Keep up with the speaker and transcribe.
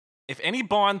If any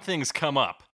Bond things come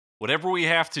up, whatever we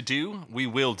have to do, we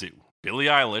will do. Billie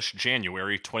Eilish,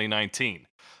 January 2019.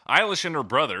 Eilish and her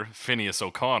brother, Phineas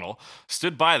O'Connell,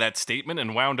 stood by that statement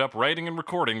and wound up writing and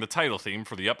recording the title theme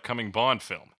for the upcoming Bond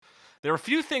film. There are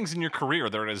few things in your career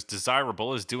that are as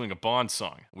desirable as doing a Bond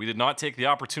song. We did not take the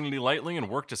opportunity lightly and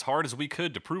worked as hard as we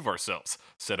could to prove ourselves,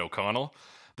 said O'Connell.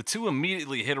 The two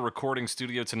immediately hit a recording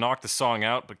studio to knock the song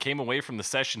out, but came away from the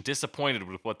session disappointed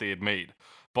with what they had made.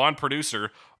 Bond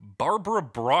producer Barbara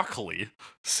Broccoli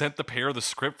sent the pair the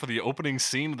script for the opening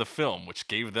scene of the film, which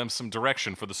gave them some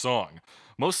direction for the song.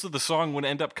 Most of the song would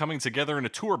end up coming together in a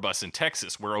tour bus in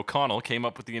Texas, where O'Connell came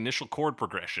up with the initial chord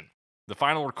progression. The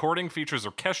final recording features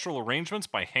orchestral arrangements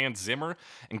by Hans Zimmer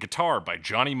and guitar by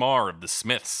Johnny Marr of the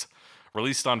Smiths.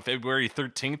 Released on February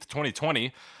 13th,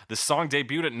 2020, this song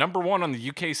debuted at number 1 on the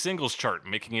UK singles chart,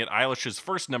 making it Eilish's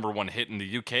first number 1 hit in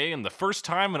the UK and the first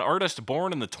time an artist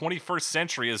born in the 21st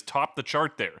century has topped the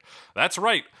chart there. That's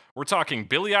right, we're talking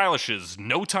Billie Eilish's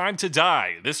No Time to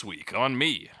Die this week on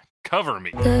Me. Cover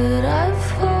Me. That I've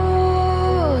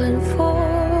fallen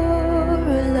for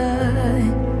a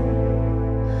lie.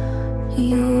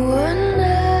 You were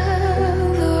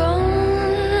never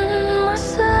on my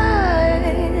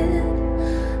side.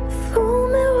 Fool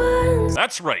me once.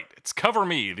 That's right, it's Cover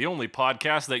Me, the only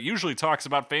podcast that usually talks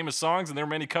about famous songs and their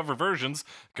many cover versions,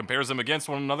 compares them against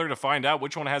one another to find out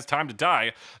which one has time to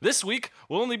die. This week,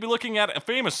 we'll only be looking at a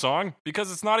famous song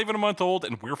because it's not even a month old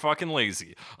and we're fucking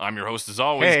lazy. I'm your host as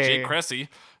always, Hey. Jake Cressy,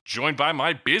 joined by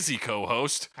my busy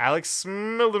co-host, Alex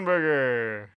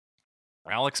Mildenberger.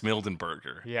 Alex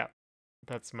Mildenberger. Yeah,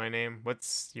 that's my name.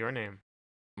 What's your name?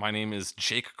 My name is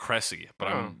Jake Cressy, but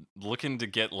Oh. I'm looking to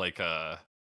get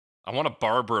I want a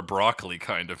Barbara Broccoli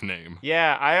kind of name.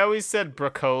 Yeah, I always said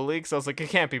broccoli because I was like, it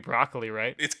can't be broccoli,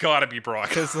 right? It's gotta be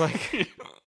broccoli.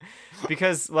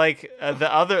 Because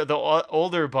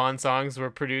older Bond songs were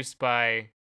produced by,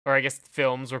 or I guess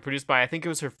films were produced by, I think it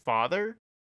was her father.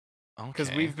 Because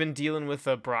Okay. we've been dealing with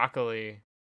broccoli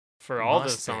for all the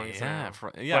Must be, songs. yeah,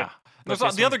 now. yeah. but There's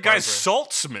this the other one's guy's Barbara.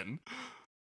 Saltzman.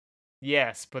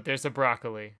 Yes, but there's a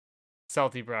broccoli,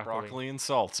 salty broccoli. Broccoli and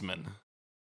Saltzman.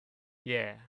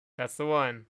 Yeah, that's the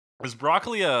one. Is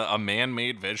broccoli a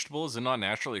man-made vegetable? Is it not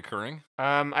naturally occurring?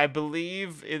 I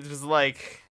believe it was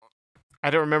like, I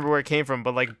don't remember where it came from,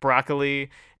 but like broccoli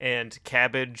and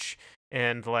cabbage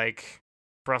and like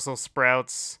Brussels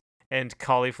sprouts and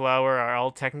cauliflower are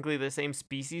all technically the same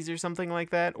species or something like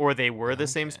that, or they were the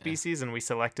same Okay. species and we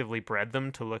selectively bred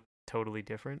them to look totally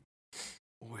different.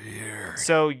 Weird.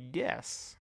 So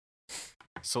yes,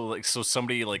 So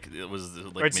somebody it was or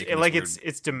like it's making like this weird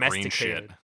it's green shit,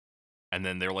 domesticated. and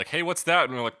then they're like, "Hey, what's that?"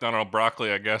 And we're like, "I don't know,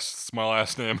 broccoli. I guess it's my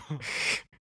last name."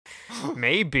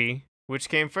 Maybe which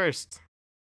came first?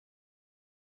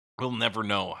 We'll never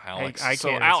know, Alex. I So,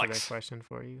 can't answer Alex, that question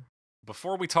for you.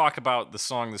 before we talk about the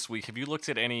song this week, have you looked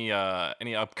at any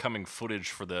upcoming footage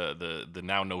for the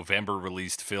now November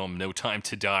released film No Time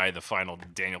to Die, the final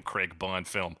Daniel Craig Bond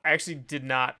film? I actually did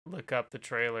not look up the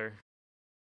trailer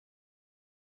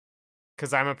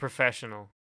because I'm a professional.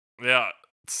 Yeah,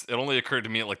 it only occurred to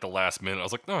me at the last minute. I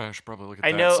was like, no, I should probably look at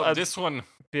I that. know So a this one,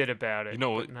 Bit about it. you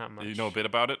know, but not much. you know a bit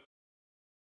about it.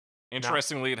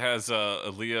 Interestingly, it has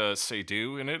Aaliyah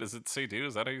Seydoux in it. Is it Seydoux?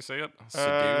 Is that how you say it?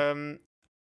 Seydoux.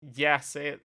 Yeah, say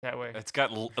it that way. It's got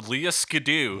Aaliyah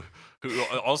Skidoo, who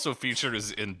also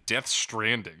features in Death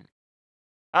Stranding,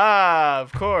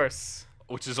 Of course.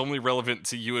 which is only relevant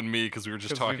to you and me because we were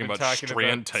just 'Cause we've talking been about talking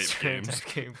Strand-type Strand-type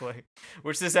games. gameplay,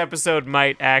 which this episode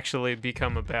might actually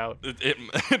become about.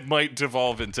 It might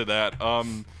devolve into that.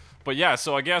 But yeah,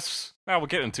 so I guess we'll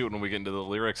get into it when we get into the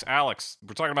lyrics. Alex,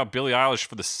 we're talking about Billie Eilish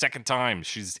for the second time.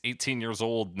 She's 18 years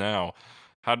old now.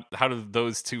 How do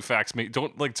those two facts make?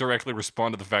 Don't directly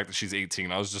respond to the fact that she's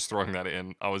 18. I was just throwing that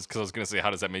in. Because I was gonna say,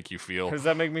 how does that make you feel? How does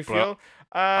that make me Well,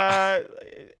 feel?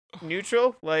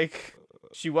 Neutral. Like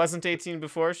she wasn't 18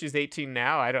 before. She's 18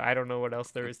 now. I don't know what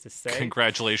else there is to say.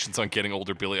 Congratulations on getting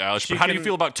older, Billie Eilish. She But how do you can-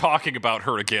 feel about talking about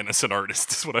her again as an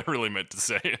artist? Is what I really meant to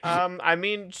say. I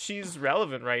mean, she's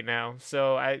relevant right now,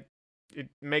 so it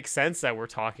makes sense that we're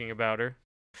talking about her.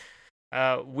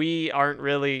 We aren't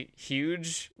really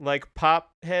huge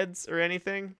pop heads or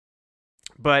anything,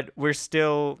 but we're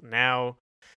still now.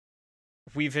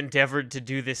 We've endeavored to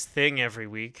do this thing every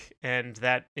week, and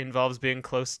that involves being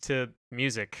close to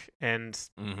music. And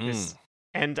Mhm.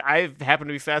 and I happen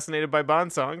to be fascinated by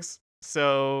Bond songs,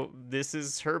 so this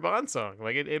is her Bond song.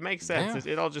 It makes sense.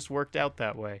 Yeah. It all just worked out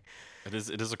that way. It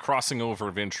is a crossing over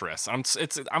of interests. I'm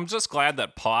just glad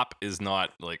that pop is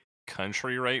not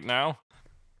country right now.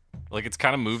 Like it's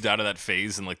kind of moved out of that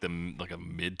phase in like a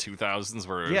mid 2000s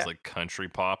where it Yeah. was like country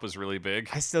pop was really big.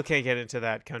 I still can't get into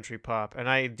that country pop, and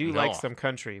I do like No. some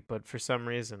country, but for some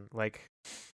reason, like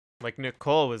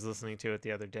Nicole was listening to it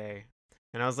the other day,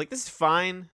 and I was like, "This is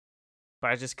fine,"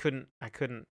 but I just couldn't. I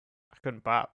couldn't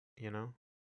bop. You know?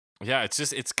 Yeah, it's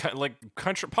like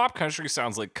country pop country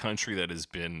sounds like country that has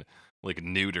been like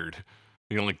neutered,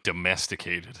 like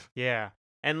domesticated. Yeah.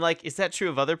 And like, is that true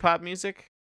of other pop music?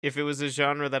 If it was a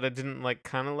genre that I didn't like,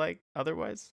 kind of like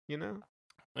otherwise, you know?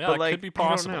 Yeah, But it like, could be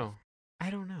possible. I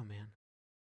don't know, man.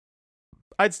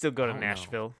 I'd still go I to don't know.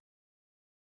 Nashville,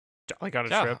 like on a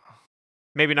Yeah. trip.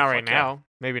 Maybe not right Fuck yeah. now.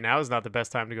 Maybe now is not the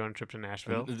best time to go on a trip to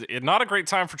Nashville. Not a great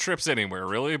time for trips anywhere,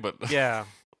 really, but Yeah.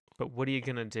 But what are you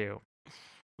gonna do?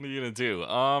 what are you gonna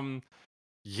do?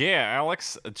 Yeah,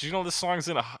 Alex, do you know this song's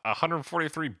in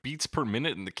 143 beats per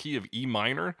minute in the key of E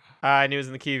minor? I knew it was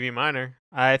in the key of E minor.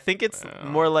 I think it's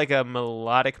more Well. like a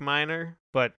melodic minor,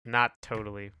 but not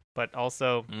totally. But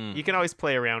also, you can always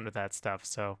play around with that stuff,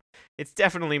 so it's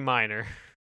definitely minor.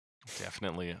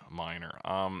 Definitely minor.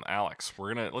 Alex,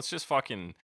 let's just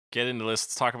fucking get into this.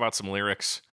 Let's talk about some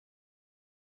lyrics.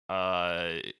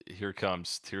 Here it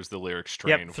comes. Here's the lyrics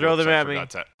train. throw them at me.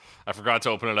 I forgot to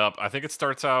open it up. I think it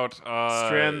starts out.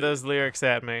 Strand those lyrics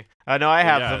at me. No, I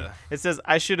have them. yeah. It says,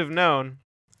 "I should have known.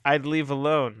 I'd leave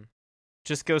alone.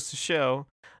 Just goes to show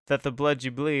that the blood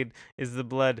you bleed is the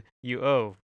blood you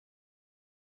owe."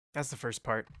 That's the first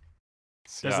part.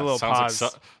 There's a little pause.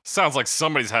 Sounds like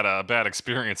somebody's had a bad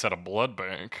experience at a blood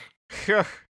bank.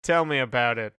 Tell me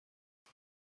about it.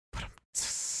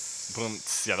 Boom.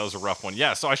 Yeah, that was a rough one.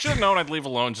 Yeah, so I should have known I'd leave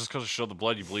alone just because to show the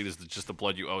blood you bleed is just the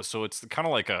blood you owe. So it's kind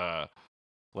of like a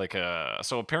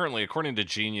so apparently according to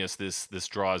Genius this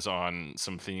draws on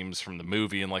some themes from the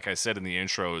movie, and like I said in the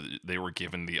intro, they were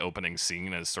given the opening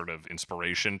scene as sort of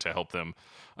inspiration to help them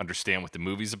understand what the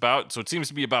movie's about. So it seems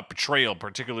to be about betrayal,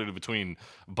 particularly between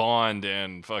Bond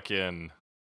and fucking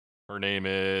her name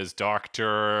is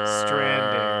Dr.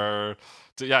 Stranding.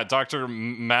 Yeah, Dr.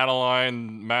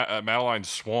 Madeline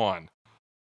Swan.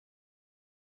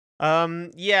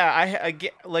 Yeah, I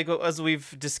get, like as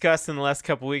we've discussed in the last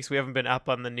couple weeks, we haven't been up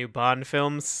on the new Bond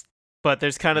films, but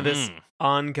there's kind of this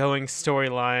ongoing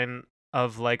storyline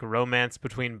of like romance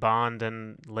between Bond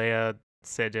and Leia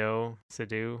Seydoux.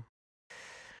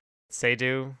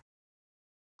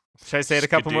 Should I say it a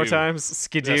couple more Skidoo. times?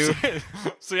 Skidoo. Yeah,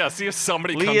 so yeah, see if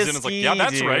somebody Leia comes in and is like, yeah,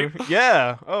 that's right. Skidoo.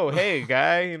 Yeah. Oh, hey,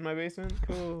 guy in my basement.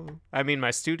 Cool. I mean, my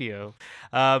studio.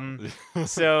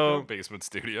 So basement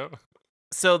studio.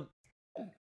 So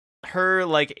her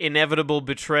like inevitable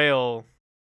betrayal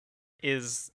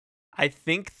is, I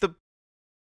think,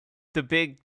 the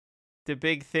big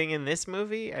thing in this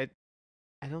movie. I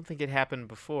don't think it happened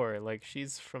before. Like,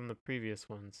 she's from the previous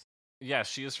ones. Yeah,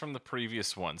 she is from the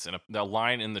previous ones. And a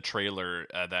line in the trailer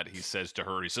that he says to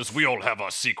her, he says, "We all have our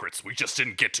secrets. We just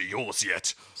didn't get to yours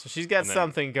yet." So she's got And then-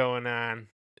 something going on,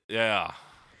 Yeah.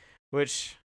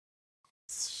 which,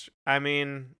 I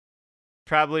mean,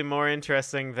 probably more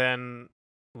interesting than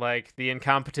like the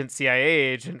incompetent CIA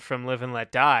agent from Live and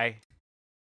Let Die,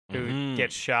 who Mhm.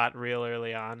 gets shot real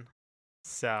early on.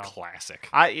 So Classic.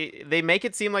 they make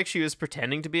it seem like she was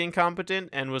pretending to be incompetent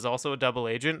and was also a double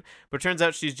agent, but turns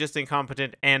out she's just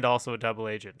incompetent and also a double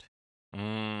agent.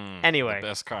 Anyway. The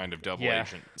best kind of double Yeah.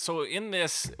 agent. So in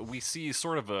this, we see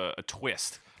sort of a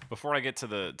twist. Before I get to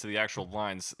the actual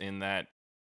lines, in that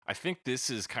I think this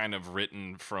is kind of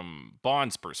written from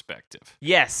Bond's perspective.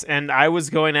 Yes, and I was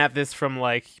going at this from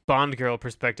like Bond girl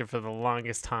perspective for the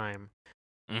longest time,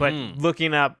 but Mhm.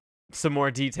 looking up some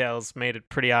more details made it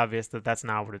pretty obvious that that's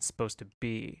not what it's supposed to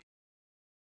be.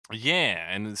 Yeah,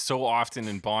 and so often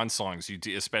in Bond songs,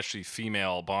 especially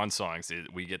female Bond songs,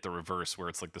 we get the reverse where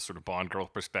it's like the sort of Bond girl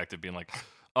perspective being like,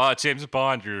 "Oh, James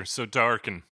Bond, you're so dark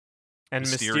and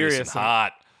mysterious and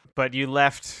hot." But you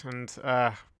left, and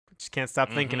just can't stop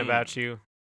thinking Mhm. about you.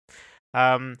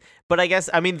 But I guess,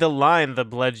 I mean, the line, "the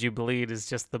blood you bleed is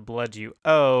just the blood you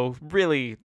owe,"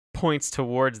 really points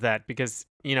towards that, because,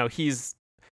 you know, he's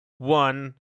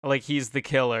he's the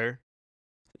killer.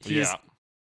 Yeah.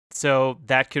 So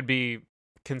that could be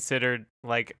considered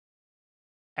like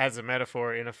as a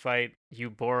metaphor in a fight, you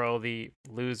borrow the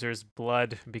loser's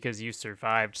blood because you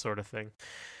survived, sort of thing.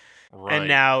 Right. And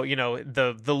now, you know,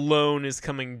 the loan is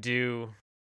coming due,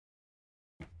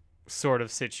 sort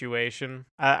of situation.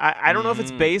 I don't know if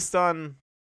it's Mhm. based on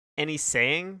any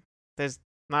saying. There's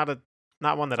not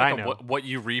one that It's like I a know. what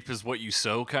you reap is what you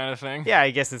sow kind of thing. Yeah,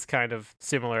 I guess it's kind of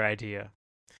similar idea.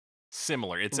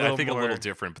 Similar. It's A little I think a more- little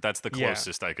different, but that's the Yeah.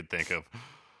 closest I could think of.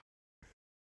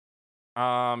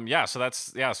 Yeah, so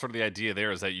that's sort of the idea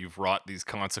there is that you've wrought these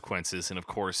consequences, and of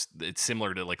course, it's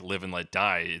similar to like live and let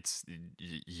die. It's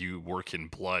you work in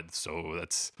blood, so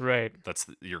Right.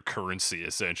 your currency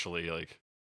essentially. Like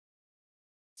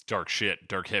it's dark shit,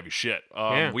 dark heavy shit.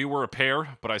 Yeah. We were a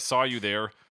pair, but I saw you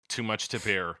there. Too much to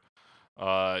bear.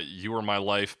 You were my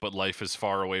life, but life is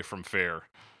far away from fair.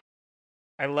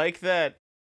 I like that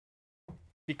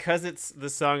because the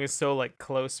song is so like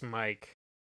close mic.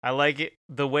 I like it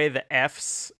the way the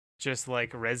F's just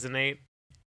like resonate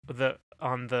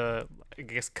on the I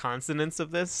guess consonants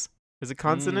of this. Is it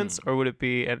consonants or would it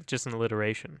be just an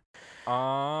alliteration?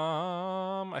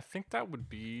 I think that would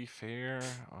be fair.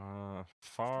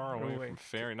 Far away from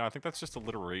fair. No, I think that's just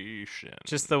alliteration.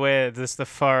 Just the way the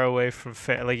far away from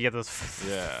fair, like you get those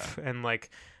Yeah. and like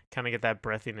kind of get that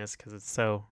breathiness because it's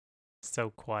so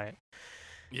quiet.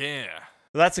 Yeah.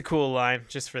 That's a cool line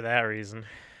just for that reason.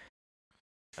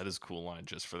 That is a cool line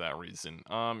just for that reason.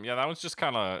 Yeah, that was just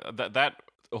kind of that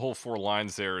whole 4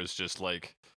 lines there is just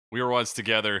like we were once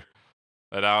together.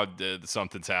 That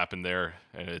something's happened there,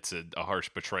 and it's a harsh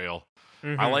betrayal.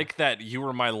 I like that you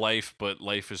were my life, but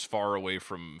life is far away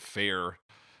from fair.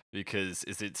 Because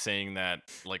is it saying that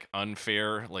like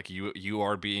unfair, like you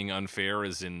are being unfair,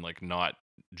 as in like not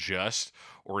just,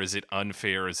 or is it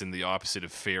unfair as in the opposite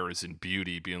of fair, as in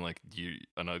beauty, being like you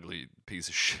an ugly piece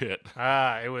of shit?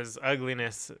 It was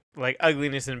ugliness, like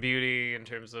ugliness and beauty in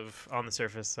terms of on the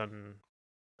surface and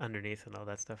underneath and all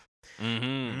that stuff.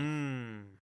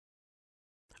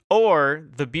 Or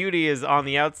the beauty is on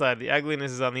the outside, the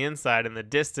ugliness is on the inside, and the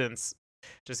distance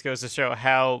just goes to show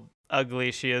how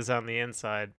ugly she is on the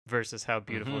inside versus how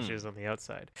beautiful she is on the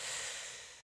outside.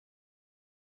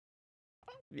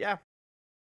 Yeah.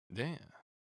 Yeah.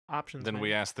 Options. Then man.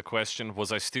 we asked the question,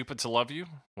 was I stupid to love you?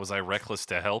 Was I reckless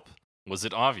to help? Was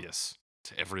it obvious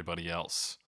to everybody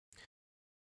else?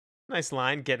 Nice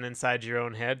line, getting inside your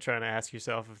own head, trying to ask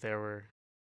yourself if there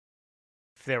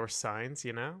were signs,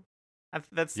 you know?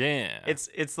 That's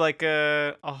It's like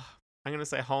I'm gonna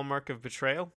say hallmark of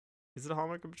betrayal. Is it a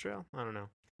hallmark of betrayal? I don't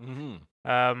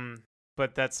know.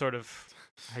 But that's sort of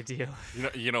ideal.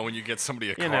 You know when you get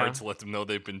somebody a card to let them know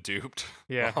they've been duped.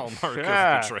 Yeah, hallmark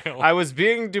of betrayal. I was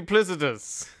being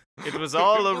duplicitous. It was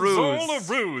all a ruse. All a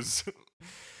ruse.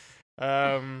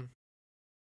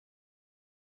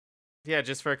 Yeah,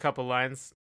 just for a couple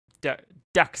lines,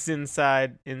 ducks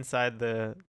inside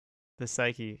the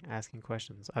psyche asking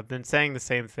questions. I've been saying the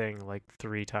same thing like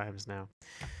 3 times now.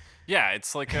 Yeah,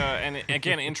 it's like, and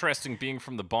again, interesting being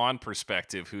from the Bond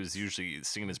perspective, who's usually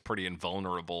seen as pretty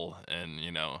invulnerable, and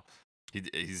you know,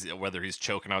 he's whether he's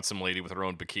choking out some lady with her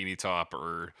own bikini top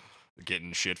or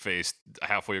getting shit faced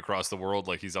halfway across the world,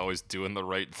 like he's always doing the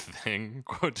right thing.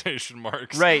 Quotation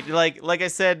marks. Right, like I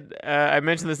said, I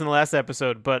mentioned this in the last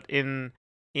episode, but in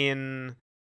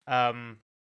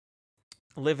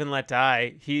Live and Let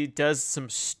Die, he does some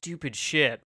stupid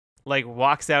shit. Like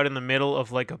walks out in the middle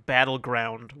of like a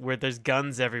battleground where there's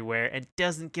guns everywhere and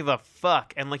doesn't give a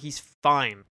fuck, and like he's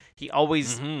fine. He's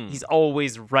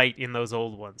always right in those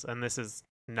old ones, and this is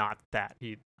not that.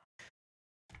 He's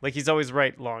always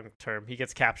right long term. He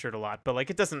gets captured a lot, but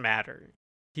like it doesn't matter.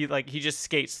 He just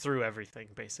skates through everything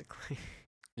basically.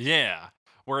 Yeah.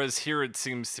 Whereas here it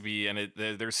seems to be, and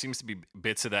there seems to be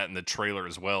bits of that in the trailer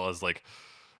as well, as like,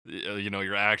 you know,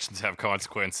 your actions have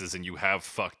consequences and you have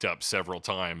fucked up several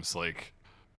times. Like,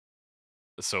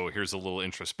 so here's a little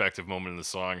introspective moment in the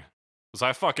song. Was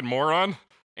I a fucking moron?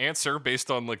 Answer,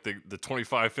 based on like the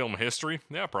 25 film history.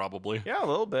 Yeah, probably. Yeah, a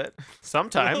little bit.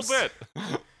 Sometimes. A little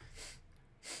bit.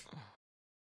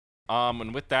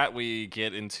 And with that we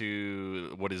get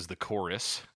into what is the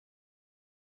chorus.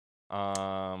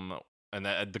 And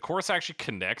the chorus actually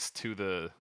connects to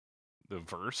the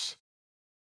verse.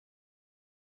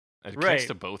 It connects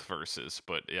to both verses,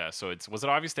 but yeah, so was it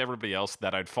obvious to everybody else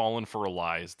that I'd fallen for a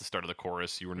lie is the start of the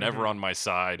chorus. You were never on my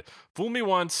side. Fool me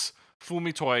once, fool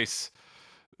me twice,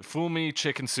 fool me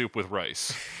chicken soup with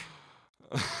rice.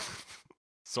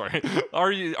 Sorry.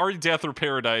 Are you death or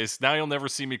paradise? Now you'll never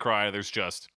see me cry. There's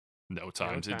just no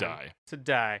time to die. To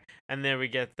die. And then we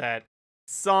get that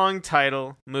song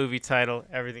title, movie title,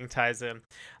 everything ties in.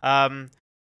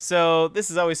 So this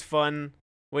is always fun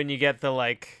when you get the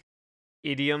like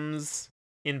idioms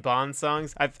in Bond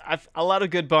songs. A lot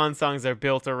of good Bond songs are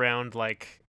built around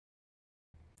like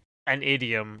an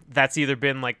idiom that's either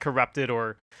been like corrupted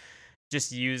or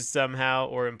just used somehow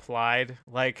or implied.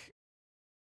 Like,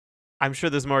 I'm sure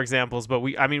there's more examples, but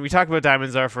we talk about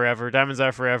Diamonds Are Forever. Diamonds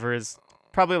Are Forever is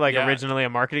probably like originally a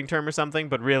marketing term or something,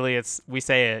 but really we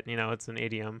say it, it's an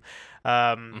idiom.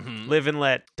 Live and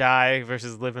Let Die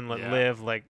versus Live and Let Live.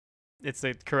 Like, it's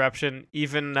a corruption.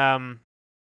 Even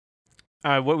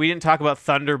what we didn't talk about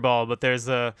Thunderball, but there's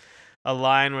a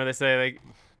line where they say like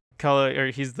color or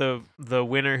he's the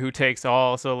winner who takes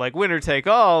all. So like winner take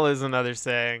all is another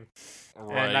saying.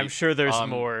 Right. And I'm sure there's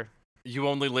more. You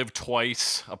only live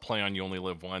twice. A play on you only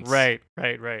live once. Right.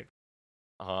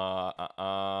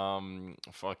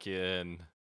 Fucking,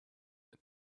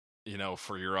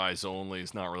 for your eyes only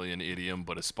is not really an idiom,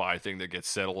 but a spy thing that gets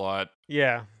said a lot.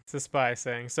 Yeah, it's a spy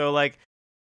saying. So like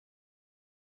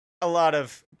a lot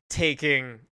of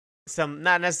taking some,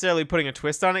 not necessarily putting a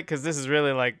twist on it, because this is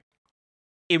really like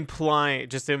implying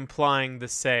the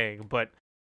saying, but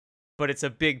it's a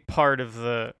big part of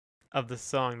the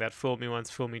song, that "Fool Me Once,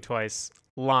 Fool Me Twice"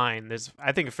 line. There's,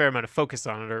 I think, a fair amount of focus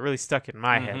on it, or it really stuck in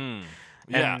my head.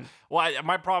 Yeah. And- Well,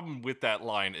 my problem with that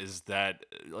line is that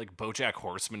like BoJack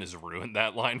Horseman has ruined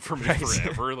that line for me Right.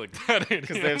 forever. Like that,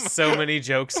 because they have so many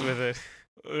jokes with it.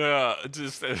 Yeah,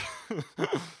 just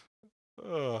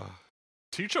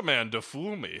teach a man to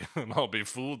fool me, and I'll be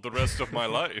fooled the rest of my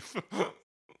life.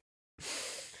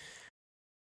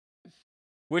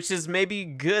 Which is maybe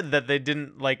good that they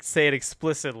didn't like say it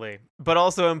explicitly, but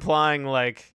also implying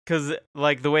like, because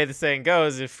like the way the saying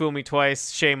goes, if fool me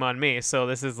twice, shame on me. So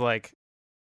this is like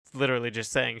literally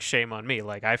just saying shame on me,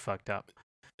 like I fucked up.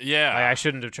 Yeah, Like, I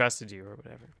shouldn't have trusted you or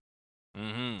whatever.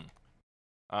 Mm-hmm.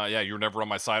 Yeah, you were never on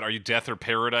my side. Are you death or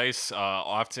paradise?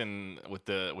 Often with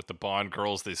the Bond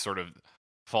girls, they sort of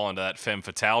fall into that femme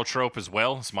fatale trope as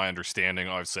well. It's my understanding.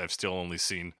 Obviously, I've still only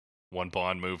seen one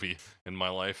Bond movie in my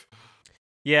life.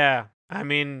 Yeah, I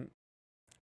mean,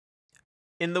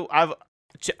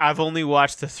 I've only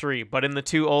watched the 3, but in the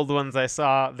 2 old ones I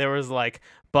saw, there was like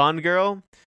Bond girl,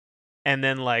 and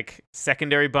then like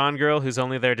secondary Bond girl who's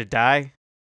only there to die,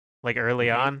 like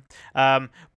early on.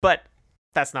 But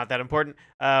that's not that important.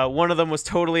 One of them was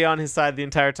totally on his side the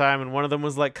entire time, and one of them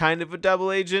was like kind of a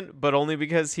double agent, but only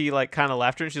because he like kind of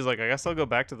left her, and she's like, I guess I'll go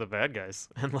back to the bad guys,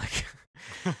 and like,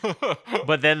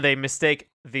 but then they mistake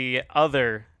the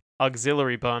other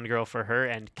auxiliary Bond girl for her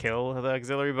and kill the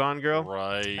auxiliary Bond girl.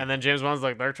 Right. And then James Bond's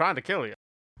like, they're trying to kill you.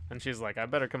 And she's like, I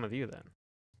better come with you then.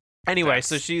 Anyway,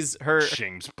 so That's she's her.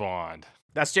 James Bond.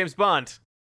 That's James Bond.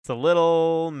 It's a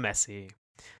little messy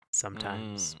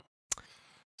sometimes.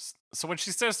 So when she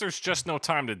says there's just no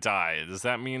time to die, does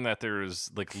that mean that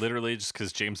there's like literally just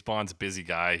because James Bond's a busy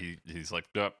guy, he's like,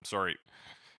 oh, sorry,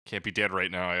 can't be dead right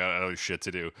now. I got other shit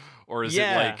to do. Or is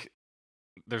it like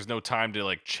there's no time to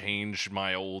like change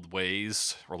my old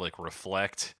ways or like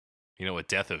reflect, a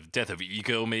death of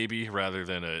ego maybe rather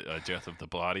than a death of the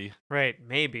body? Right,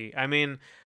 maybe. I mean,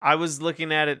 I was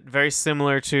looking at it very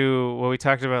similar to what we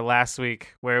talked about last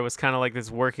week, where it was kind of like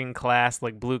this working class,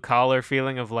 like blue collar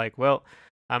feeling of like, well,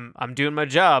 I'm doing my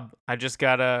job. I just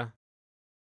gotta,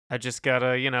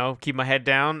 keep my head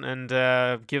down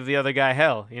and give the other guy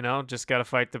hell. Just gotta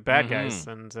fight the bad guys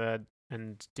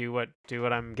and do what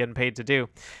I'm getting paid to do.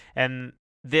 And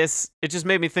it just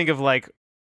made me think of like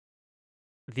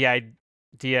the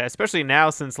idea, especially now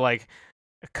since like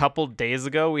a couple days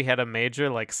ago we had a major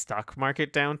like stock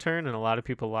market downturn and a lot of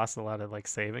people lost a lot of like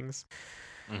savings.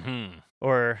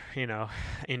 Or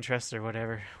interest or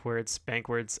whatever bank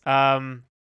words.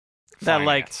 That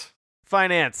like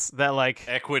finance, that like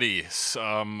equity.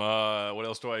 What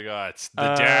else do I got?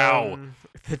 The Dow.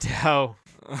 The Dow.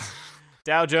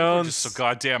 Dow Jones. We're just so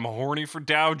goddamn horny for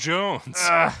Dow Jones.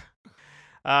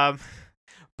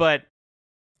 But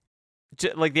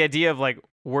like the idea of like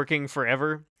working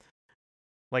forever,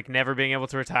 like never being able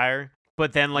to retire,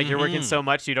 but then like you're working so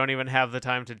much you don't even have the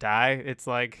time to die. It's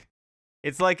like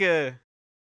a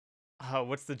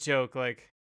what's the joke? Like,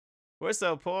 we're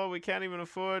so poor we can't even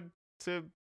afford to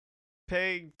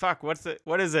pay. Fuck, what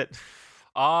is it?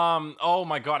 Oh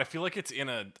my god, I feel like it's in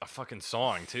a fucking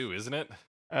song too, isn't it?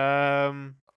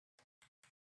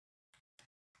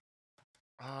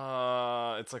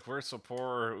 It's like, we're so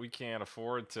poor we can't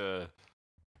afford to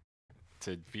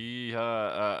be It's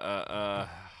a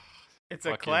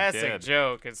fucking classic dead.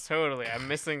 joke. It's totally, I'm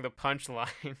missing the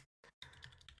punchline.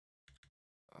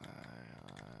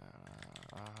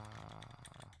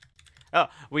 Oh,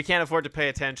 we can't afford to pay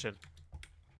attention.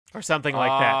 Or something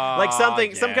like that. Like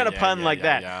some kind of pun like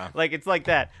that. Yeah. Like it's like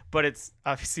that, but it's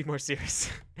obviously more serious.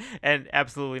 And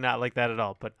absolutely not like that at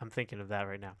all, but I'm thinking of that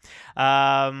right now.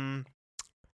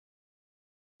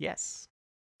 Yes.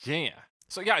 Yeah.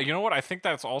 So yeah, you know what? I think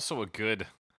that's also a good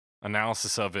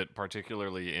analysis of it,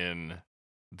 particularly in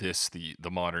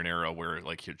the modern era where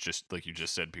like you just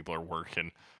said, people are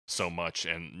working so much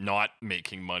and not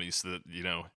making money so that,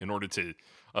 in order to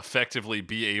effectively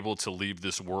be able to leave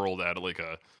this world at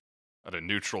a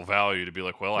neutral value, to be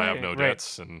like, well, I have no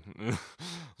debts and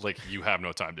Like, you have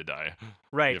no time to die. You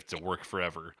Right. have to work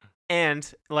forever.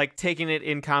 And like taking it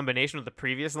in combination with the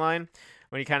previous line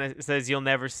when he kind of says, "You'll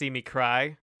never see me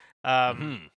cry."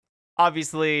 Hmm.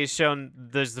 Obviously shown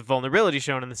there's the vulnerability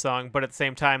shown in the song, but at the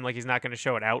same time, like he's not going to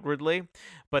show it outwardly.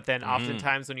 But then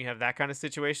oftentimes when you have that kind of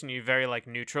situation, you're very like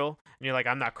neutral and you're like,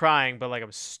 I'm not crying, but like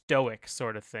I'm stoic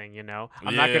sort of thing, you know?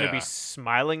 I'm not going to be Yeah.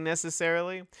 smiling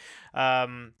necessarily.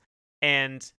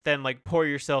 And then like pour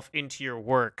yourself into your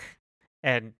work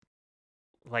and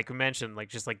like we mentioned, like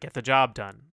just like get the job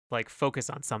done. Like focus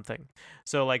on something.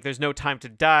 So like there's no time to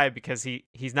die because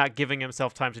he's not giving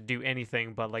himself time to do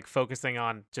anything but like focusing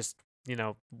on just, you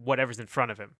know, whatever's in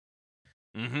front of him.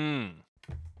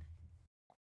 Mm-hmm.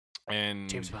 And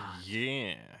James Bond.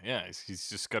 yeah, he's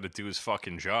just got to do his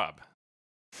fucking job.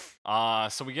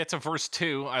 So we get to verse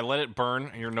 2. I let it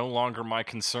burn. You're no longer my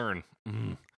concern.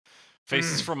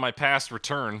 Faces from my past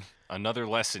return. Another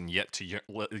lesson yet to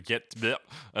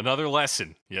another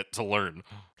lesson yet to learn.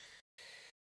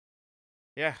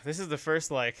 Yeah, this is the first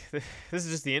like this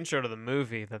is just the intro to the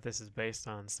movie that this is based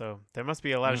on. So there must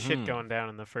be a lot of shit going down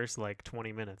in the first like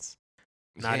 20 minutes.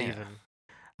 Not Yeah. even.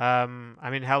 I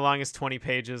mean, how long is 20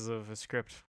 pages of a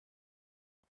script?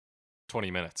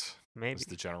 20 minutes. Maybe. Is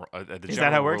the general. The Is general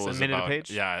that how it works? rule A is minute a about- page?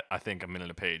 Yeah, I think a minute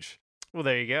a page. Well,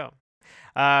 there you go.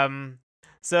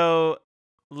 So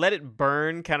Let It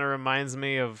Burn kind of reminds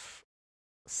me of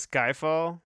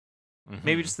Skyfall.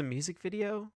 Maybe Mhm. just the music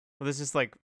video. Well, there's just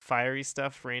like fiery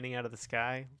stuff raining out of the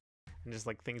sky and just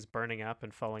like things burning up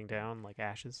and falling down like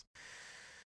ashes.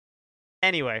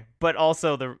 Anyway, but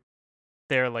also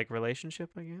their like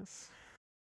relationship, I guess,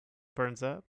 burns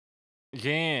up.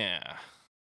 Yeah.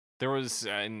 There was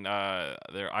there.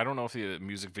 I don't know if the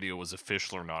music video was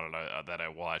official or not that I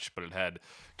watched, but it had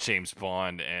James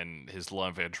Bond and his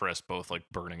love interest both like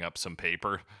burning up some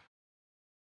paper,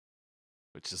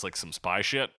 which is like some spy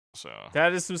shit. So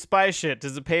That is some spy shit.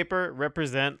 Does the paper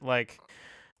represent like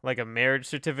a marriage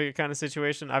certificate kind of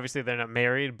situation? Obviously, they're not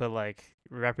married, but like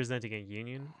representing a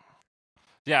union.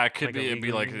 yeah, it could Like a be. It'd be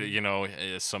legal like union? you know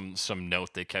some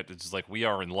note they kept. It's just like we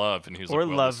are in love, and he was Or like,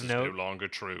 well, love this is note. no longer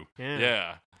true. Yeah.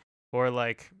 Yeah. Or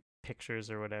like pictures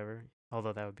or whatever.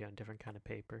 Although that would be on different kind of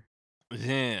paper.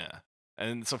 Yeah.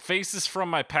 And so faces from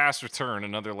my past return,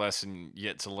 another lesson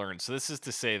yet to learn. So this is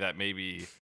to say that maybe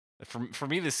for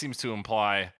me this seems to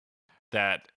imply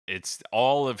that it's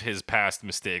all of his past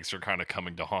mistakes are kind of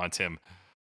coming to haunt him.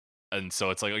 And so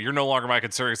it's like, you're no longer my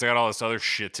concern because I got all this other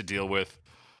shit to deal with.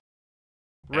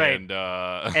 Right. And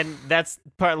And that's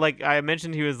part, like I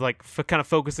mentioned, he was like kind of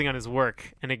focusing on his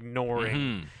work and ignoring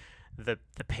Mhm.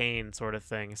 the pain sort of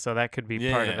thing. So that could be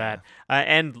part of Yeah. that.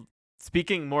 And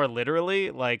speaking more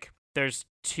literally, like there's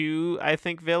two, I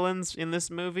think, villains in this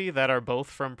movie that are both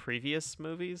from previous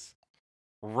movies.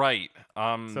 Right.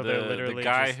 So they're the literally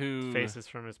guy just who faces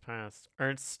from his past.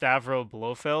 Ernst Stavro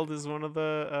Blofeld is one of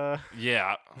the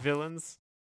yeah. villains.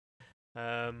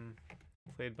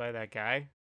 Played by that guy.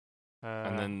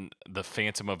 And then the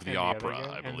Phantom of the and the other Opera,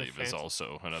 guy, I and the believe, is Phantom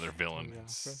also another villain. of the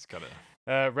It's got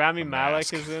Rami a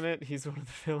Malek mask. is in it. He's one of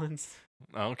the villains.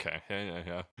 okay.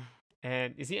 Yeah.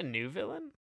 And is he a new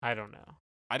villain? I don't know.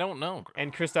 I don't know.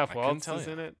 And Christoph I couldn't Waltz tell is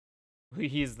ya. in it.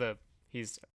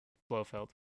 He's Blofeld.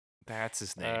 That's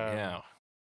his name. Um, Yeah.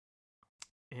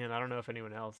 And I don't know if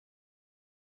anyone else.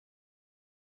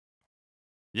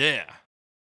 Yeah.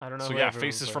 I don't know. So who yeah, everyone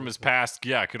faces from plays, his but- past.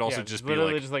 Yeah, it could also yeah, just be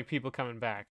literally like just like people coming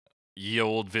back. ye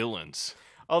old villains.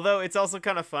 Although it's also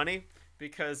kind of funny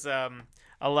because a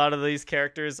lot of these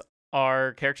characters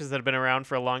are characters that have been around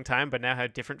for a long time, but now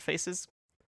have different faces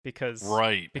because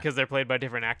Right. because they're played by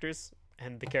different actors,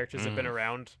 and the characters have been Mm.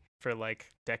 around for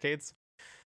like decades.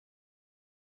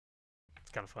 It's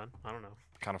kind of fun. I don't know.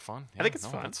 Kind of fun. I think it's no,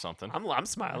 fun. That's something. I'm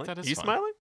smiling. That is you fun.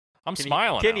 smiling? I'm Can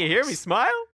smiling. You, can you hear me Alex.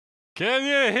 smile? Can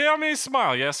you hear me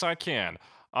smile? Yes, I can.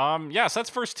 Yes, that's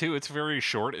verse 2. It's very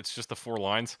short. It's just the 4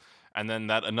 lines. And then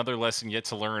that another lesson yet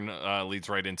to learn leads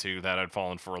right into that I'd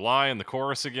fallen for a lie in the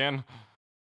chorus again.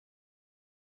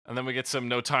 And then we get some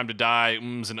no time to die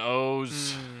ums and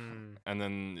ohs. Mm. And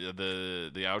then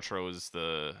the outro is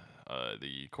the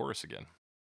chorus again.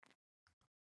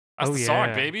 That's Oh, the song,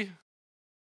 yeah. baby.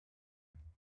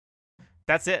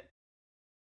 That's it.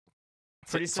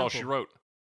 Pretty That's all she simple. wrote.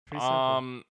 Pretty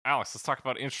simple. Alex, let's talk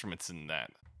about instruments in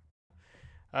that.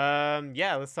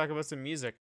 Yeah, let's talk about some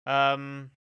music.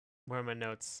 Where are my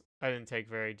notes? I didn't take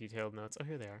very detailed notes. Oh,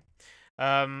 here they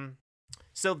are.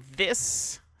 So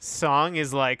this song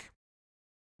is like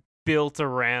built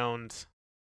around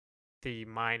the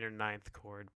minor ninth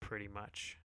chord, pretty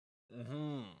much.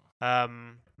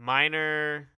 Mm-hmm.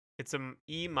 Minor. It's a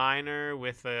E minor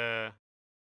with a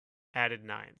added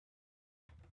ninth.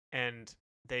 and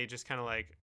they just kind of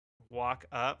like walk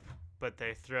up, but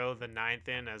they throw the ninth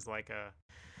in as like a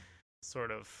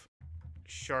sort of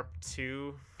sharp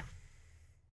 2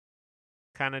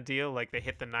 kind of deal. Like they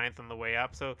hit the ninth on the way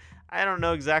up. So I don't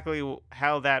know exactly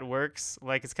how that works.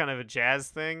 Like it's kind of a jazz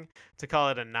thing to call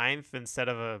it a ninth instead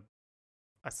of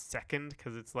a second,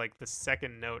 because it's like the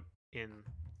second note in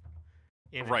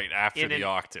Right after in the an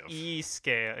octave. E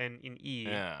scale in E,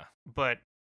 Yeah. but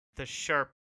the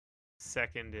sharp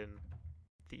second in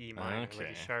the E minor, like Okay.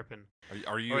 you sharpen.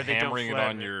 Are you Or they don't hammering it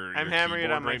flatten on your I'm hammering it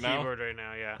keyboard on my right now? keyboard right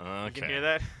now. Yeah. You can Okay. hear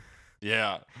that?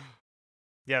 Yeah.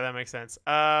 Yeah, that makes sense.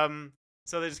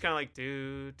 So they just kind of like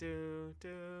do do do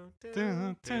do Do,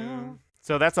 do. do.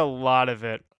 So that's a lot of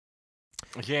it.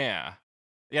 Yeah.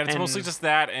 Yeah, it's mostly And- just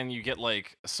that, and you get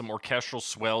like some orchestral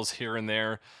swells here and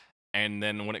there. And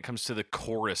then when it comes to the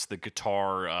chorus, the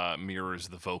guitar mirrors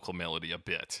the vocal melody a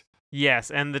bit. Yes,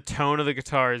 and the tone of the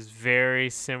guitar is very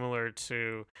similar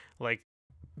to like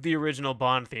the original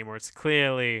Bond theme, where it's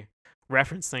clearly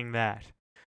referencing that.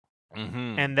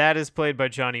 Mm-hmm. And that is played by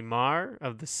Johnny Marr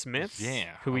of the Smiths,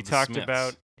 Yeah, who we of the talked Smiths.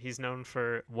 about. He's known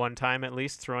for one time at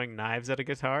least throwing knives at a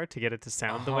guitar to get it to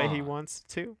sound the way he Uh-huh. wants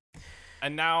to.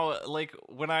 And now, like,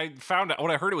 when I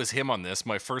heard it was him on this,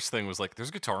 my first thing was like, "There's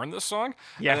guitar in this song."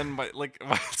 Yeah. And then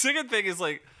my second thing is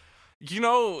like,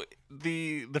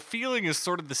 the feeling is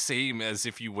sort of the same as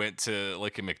if you went to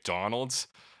like a McDonald's,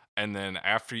 and then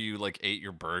after you like ate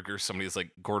your burger, somebody's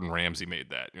like, "Gordon Ramsay made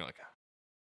that." And you're like,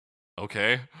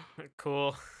 "Okay."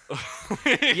 Cool.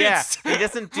 Yeah, It's- he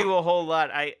doesn't do a whole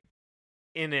lot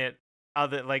in it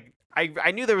other like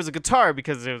I knew there was a guitar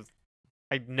because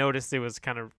I noticed it was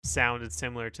kind of sounded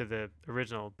similar to the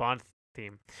original Bond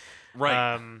theme.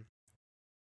 right.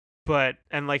 But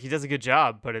and like he does a good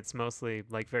job, but it's mostly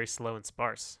like very slow and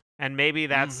sparse. And maybe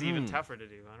that's even Mhm. tougher to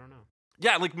do. I don't know.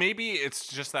 Yeah, like maybe it's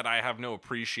just that I have no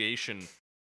appreciation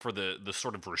for the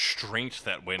sort of restraint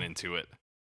that went into it.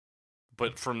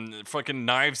 But from fucking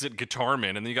Knives at Guitarman,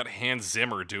 and then you got Hans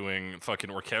Zimmer doing fucking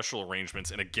orchestral arrangements,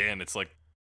 and again, it's like,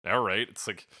 all right, it's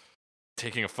like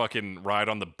taking a fucking ride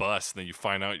on the bus, and then you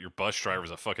find out your bus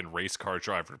driver's a fucking race car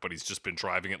driver, but he's just been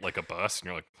driving it like a bus, and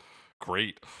you're like,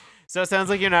 great. So it sounds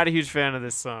like you're not a huge fan of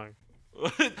this song.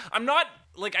 I'm not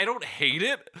like I don't hate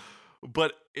it,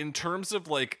 but in terms of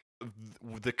like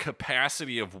the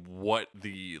capacity of what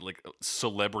the like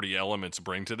celebrity elements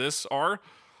bring to this are,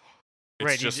 it's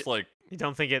Right, you just like You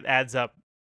don't think it adds up?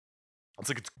 it's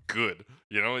like it's good,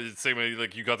 you know. It's the same way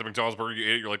like you got the McDonald's burger, you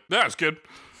ate it, you're like, nah, it's good.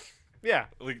 Yeah.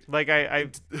 Like, Like I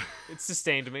it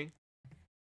sustained me.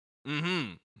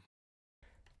 mm-hmm.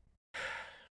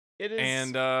 It is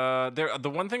And the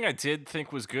one thing I did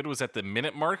think was good was at the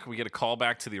minute mark we get a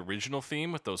callback to the original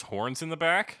theme with those horns in the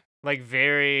back. like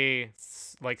very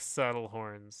like subtle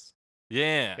horns.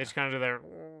 Yeah. They just kind of do their.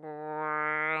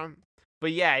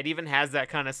 But yeah, it even has that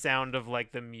kind of sound of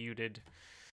like the muted,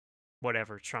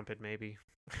 whatever trumpet maybe,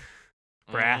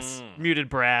 brass, Mm. muted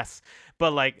brass,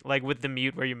 but like with the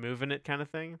mute where you're moving it kind of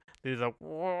thing. There's a.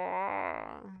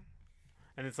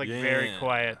 And it's like very Yeah.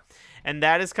 quiet, and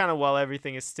that is kind of while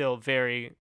everything is still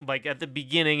very like at the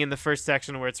beginning in the first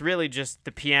section where it's really just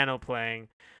the piano playing,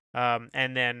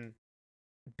 and then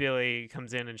Billy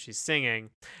comes in and she's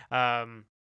singing, and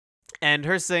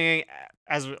her singing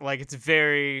as like it's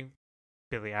very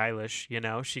Billie Eilish, you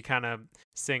know. She kind of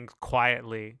sings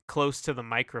quietly, close to the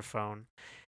microphone.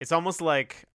 It's almost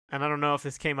like, and I don't know if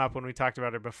this came up when we talked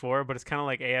about it before, but it's kind of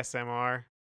like ASMR.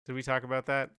 Did we talk about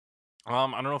that? I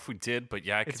don't know if we did, but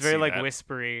yeah, I could It's very see like that.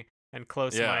 whispery and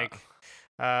close Yeah.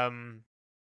 mic,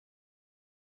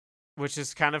 which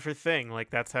is kind of her thing. Like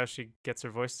that's how she gets her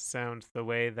voice to sound the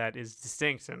way that is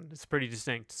distinct, and it's pretty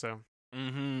distinct. So,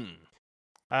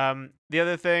 Mm-hmm. the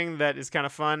other thing that is kind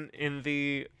of fun in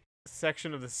the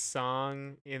section of the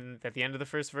song at the end of the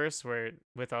first verse, where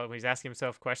when he's asking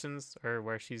himself questions, or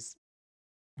where she's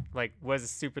like, "Was it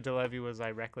stupid to love you? Was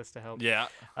I reckless to help?" Yeah.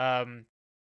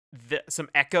 Some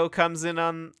echo comes in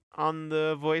on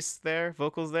the vocals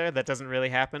there. That doesn't really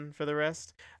happen for the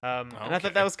rest. And I thought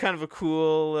that Okay. was kind of a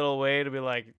cool little way to be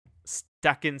like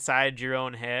stuck inside your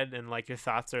own head, and like your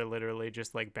thoughts are literally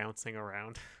just like bouncing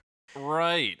around.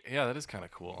 Right. Yeah, that is kind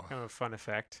of cool. Kind of a fun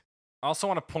effect. I also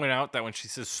want to point out that when she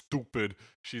says stupid,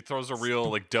 she throws a real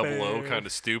like double O Stupid. kind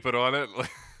of stupid on it.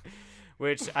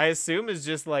 Which I assume is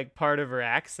just like part of her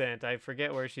accent. I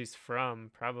forget where she's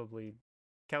from. Probably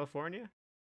California.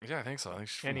 Yeah, I think so. I think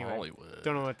she's from Anyway, Hollywood.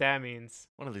 Don't know what that means.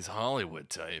 One of these Hollywood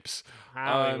types.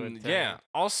 Hollywood, Yeah.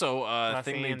 Also, Los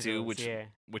thing they do, Angeles, yeah.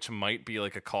 which might be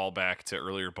like a callback to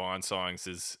earlier Bond songs,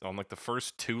 is on like the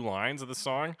first two lines of the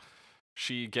song.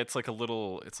 she gets like a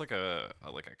little. It's like a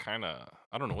kind of,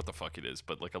 I don't know what the fuck it is,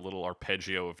 but like a little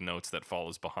arpeggio of notes that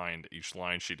follows behind each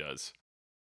line she does.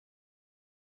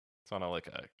 It's on a like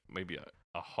a maybe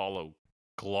a hollow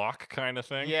Glock kind of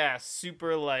thing. Yeah,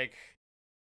 super like.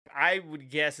 I would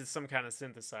guess it's some kind of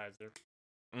synthesizer.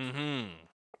 Mm-hmm.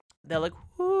 They're like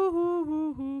whoo, whoo,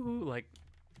 whoo, whoo, whoo, like,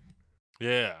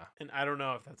 Yeah. and I don't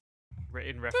know if that's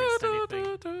in reference to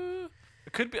anything.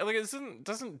 It could be like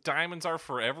doesn't Diamonds Are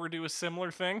Forever do a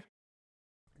similar thing?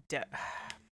 I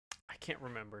can't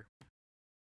remember.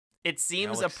 It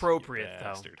seems Alex, you appropriate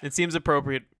bastard. though. It seems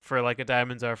appropriate for like a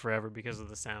Diamonds Are Forever because of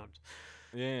the sound.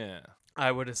 Yeah.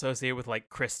 I would associate with like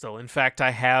Crystal. In fact, I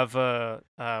have a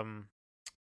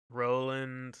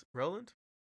Roland. Roland.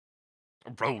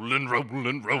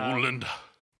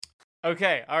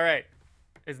 Okay, all right.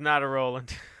 It's not a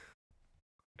Roland.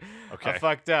 Okay. I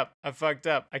fucked up. I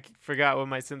forgot what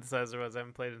my synthesizer was. I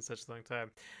haven't played it in such a long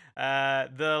time.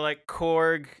 The like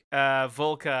Korg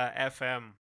Volca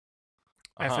FM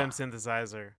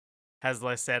synthesizer has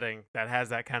a setting that has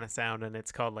that kind of sound, and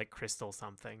it's called like Crystal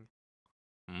something.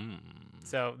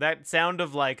 So that sound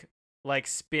of like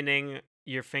spinning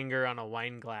your finger on a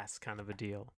wine glass kind of a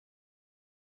deal.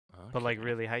 Okay. But like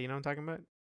really, how you know what I'm talking about?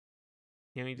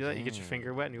 You know, you do that. You get your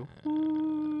finger wet and you.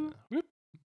 Whoop.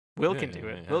 Will Yeah, can do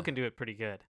it. yeah. Will can do it pretty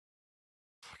good.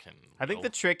 Fucking I think Will. the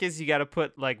trick is you got to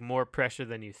put like more pressure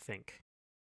than you think,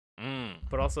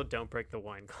 but also don't break the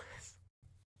wine glass.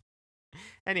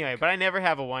 Anyway, but I never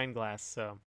have a wine glass,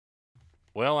 so.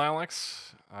 Well,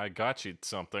 Alex, I got you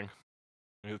something.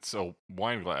 It's a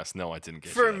wine glass. No, I didn't get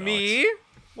you For that, me? Alex.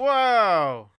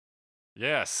 Whoa!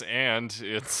 Yes, and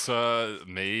it's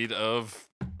made of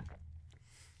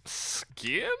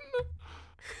skin.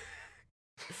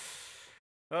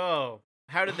 Oh,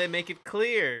 how did they make it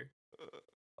clear?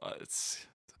 It's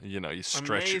you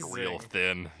stretch it real Amazing.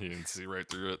 thin. You can see right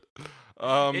through it.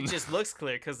 It just looks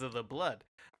clear because of the blood.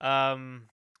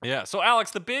 Yeah. So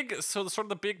Alex, the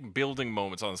big building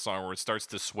moments on the song where it starts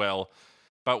to swell.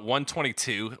 About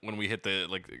 122, when we hit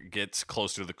gets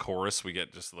closer to the chorus, we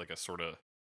get just like a sort of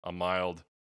a mild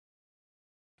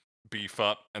beef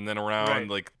up, and then around Right.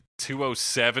 like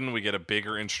 207, we get a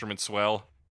bigger instrument swell.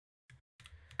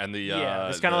 And the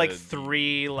there's kind of like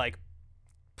three like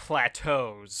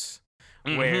plateaus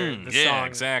where the yeah, song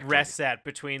exactly. rests at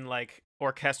between like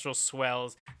orchestral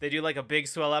swells. They do like a big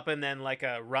swell up and then like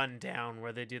a run down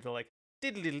where they do the like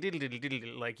diddle diddle diddle diddle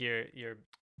diddle, like you're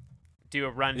do a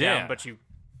run down Yeah. but you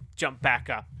jump back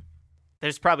up.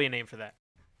 There's probably a name for that.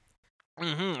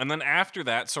 And then after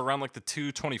that, so around like the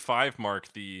 225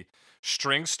 mark, the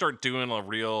strings start doing a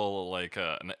real like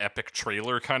an epic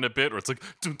trailer kind of bit where it's like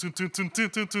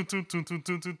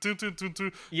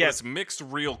Yes. it's mixed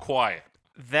real quiet.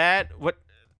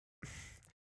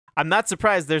 I'm not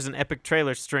surprised there's an epic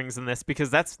trailer strings in this because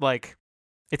that's like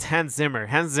it's Hans Zimmer.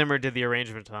 Hans Zimmer did the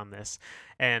arrangement on this.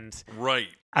 And Right.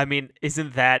 I mean,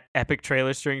 isn't that epic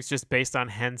trailer strings just based on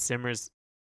Hans Zimmer's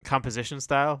composition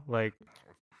style? Like,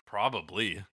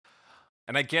 Probably.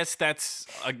 And I guess that's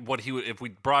what he would, if we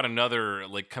brought another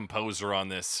like composer on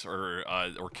this or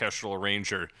orchestral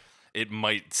arranger, it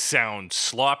might sound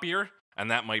sloppier. And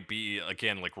that might be,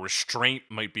 again, like restraint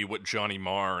might be what Johnny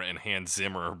Marr and Hans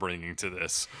Zimmer are bringing to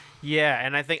this. yeah,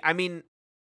 and I mean,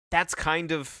 that's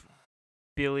kind of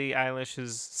Billie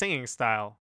Eilish's singing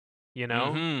style, you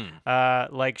know?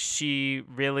 Mhm. Like she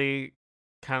really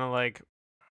kind of like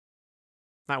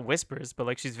not whispers, but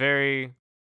like she's very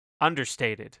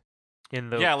understated in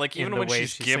the Yeah, like in even the when way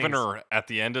she's she giving sings. her at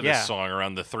the end of Yeah. this song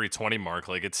around the 320 mark,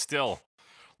 like it's still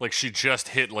like she just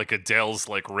hit like Adele's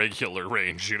like regular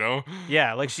range, you know?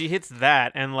 Yeah, like she hits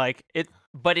that and like it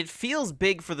but it feels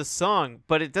big for the song,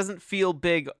 but it doesn't feel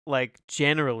big like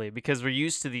generally because we're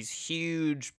used to these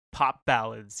huge pop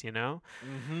ballads, you know?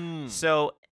 Mm-hmm.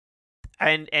 So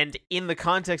and in the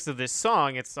context of this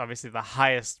song, it's obviously the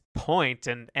highest point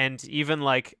and even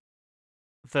like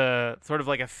the sort of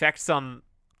like effects on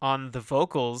the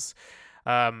vocals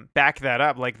back that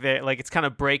up like they like it's kind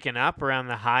of breaking up around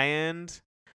the high end.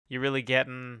 You're really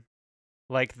getting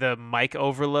like the mic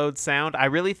overload sound. I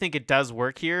really think it does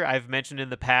work here. I've mentioned in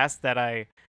the past that I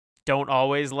don't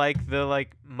always like the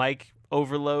like mic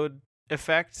overload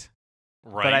effect,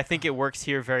 Right. but I think it works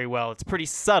here very well. It's pretty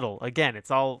subtle. Again,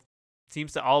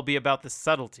 seems to all be about the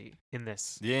subtlety in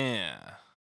this. Yeah.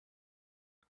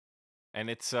 And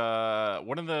it's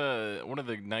one of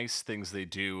the nice things they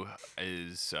do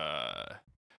is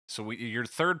your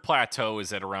third plateau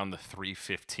is at around the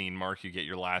 315 mark. You get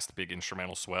your last big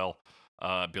instrumental swell.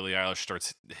 Billie Eilish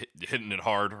starts hitting it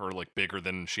hard or like bigger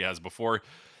than she has before.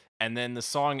 And then the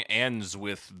song ends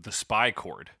with the spy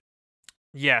chord.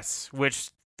 Yes, which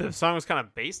the song was kind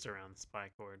of based around the spy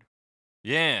chord.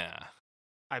 Yeah.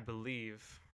 I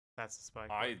believe that's the spy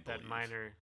chord. I That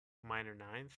believe. minor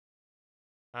ninth.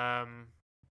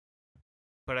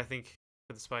 But I think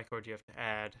for the spy chord you have to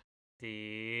add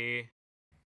the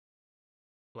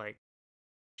like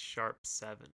sharp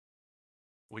 7.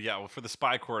 Well, yeah. Well, for the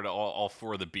spy chord, all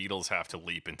four of the Beatles have to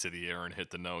leap into the air and hit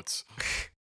the notes.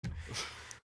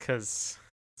 Cause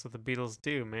that's what the Beatles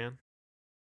do, man.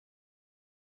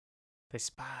 They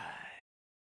spy.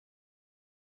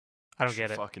 I don't Should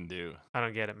get it. Fucking do. I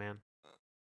don't get it, man.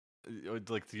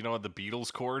 Like, do you know what the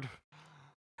Beatles chord?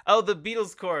 Oh, the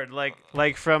Beatles chord,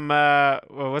 like from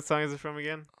what song is it from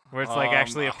again? Where it's like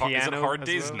actually a piano. Is it Hard as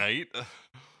Day's well? Night?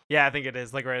 Yeah, I think it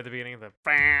is. Like right at the beginning of the,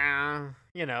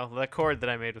 the chord that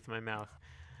I made with my mouth.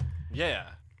 Yeah.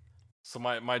 So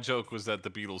my joke was that the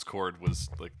Beatles chord was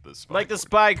like the spy Like the chord.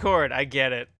 spy chord. I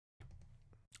get it.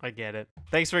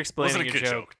 Thanks for explaining Wasn't a your good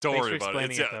joke. Don't Thanks worry for about it.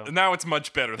 explaining it, though. Now it's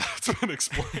much better. That's been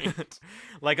explained.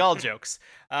 Like all jokes.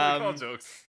 Like all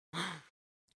jokes.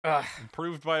 Ugh.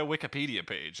 Improved by a Wikipedia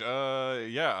page.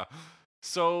 Yeah.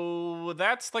 So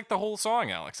that's like the whole song,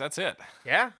 Alex. That's it.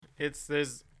 Yeah,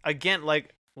 there's again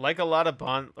like a lot of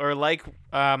Bond or like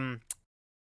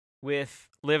with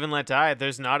Live and Let Die.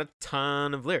 There's not a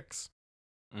ton of lyrics.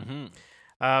 Mm-hmm.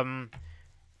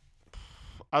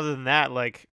 Other than that,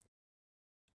 like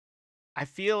I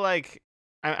feel like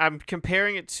I'm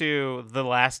comparing it to the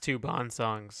last two Bond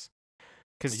songs,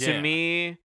 because to Yeah.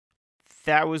 me,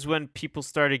 that was when people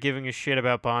started giving a shit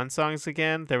about Bond songs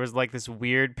again. There was like this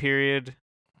weird period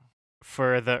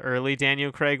for the early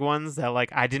Daniel Craig ones that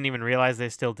like I didn't even realize they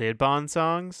still did Bond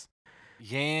songs.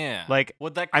 Yeah. Like,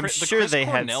 well, that I'm the sure Chris they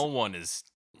had Cornell one is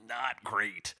not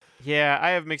great. Yeah,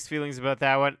 I have mixed feelings about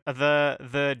that one.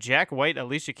 The Jack White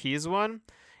Alicia Keys one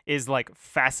is like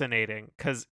fascinating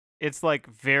because it's like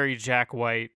very Jack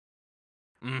White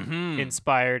Mm-hmm.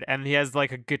 inspired, and he has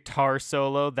like a guitar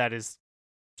solo that is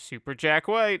super Jack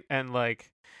White, and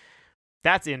like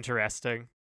that's interesting.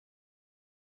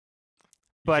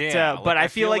 But Yeah, but like, I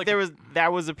feel like like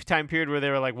that was a time period where they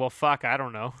were like, well, fuck, I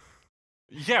don't know.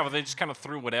 Yeah, well, they just kind of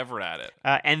threw whatever at it.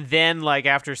 And then like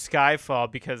after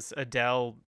Skyfall, because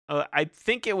Adele, I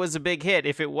think it was a big hit.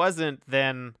 If it wasn't,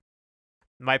 then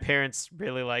my parents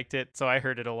really liked it, so I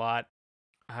heard it a lot.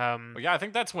 Well, yeah, I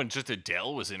think that's when just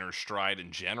Adele was in her stride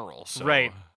in general. So.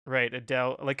 Right,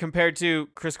 Adele, like compared to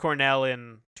Chris Cornell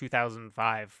in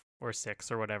 2005 or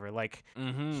 6 or whatever, like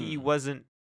Mm-hmm. he wasn't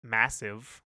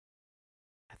massive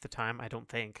at the time, I don't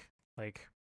think. Like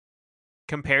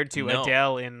compared to No.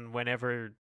 Adele in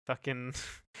whenever fucking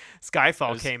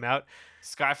Skyfall came out.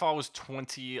 Skyfall was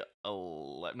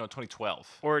 2012.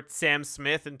 Or Sam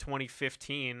Smith in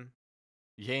 2015.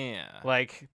 Yeah.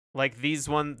 Like these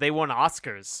they won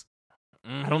Oscars.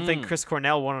 I don't think Mhm. Chris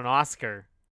Cornell won an Oscar.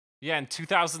 Yeah, in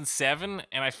 2007,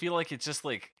 and I feel like it just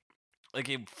like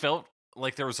it felt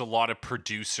like there was a lot of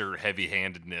producer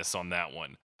heavy-handedness on that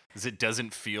one, because it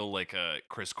doesn't feel like a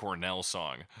Chris Cornell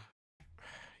song.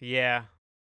 Yeah,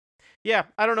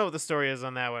 I don't know what the story is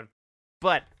on that one,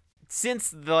 but since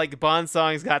the Bond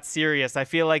songs got serious, I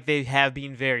feel like they have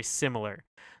been very similar.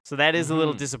 So that is a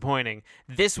little Mhm. disappointing.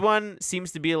 This one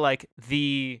seems to be like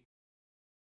the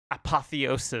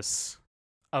apotheosis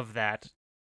of that.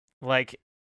 Like,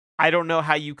 I don't know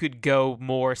how you could go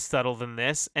more subtle than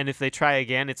this, and if they try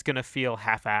again, it's gonna feel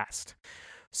half-assed.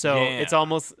 So it's Yeah.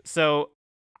 almost so.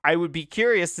 I would be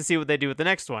curious to see what they do with the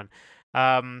next one,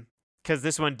 because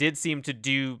this one did seem to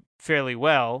do fairly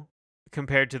well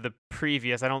compared to the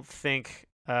previous. I don't think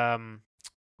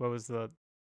what was the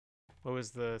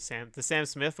Sam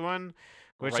Smith one,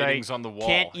 which Writings I on the Wall.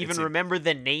 can't even remember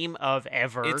the name of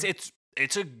ever.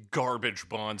 It's a garbage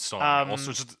Bond song.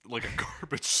 Also, just like a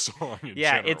garbage song in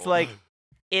yeah, general. it's like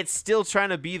it's still trying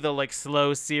to be the like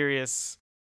slow, serious,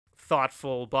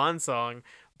 thoughtful Bond song,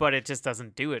 but it just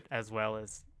doesn't do it as well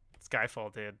as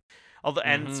Skyfall did. Although,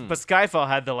 Mhm. but Skyfall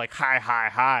had the like high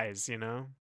highs, you know.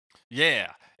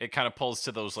 Yeah, it kind of pulls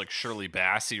to those like Shirley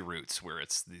Bassey roots where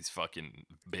it's these fucking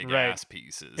big Right. ass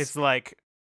pieces. It's like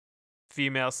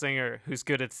female singer who's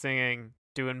good at singing,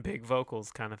 doing big vocals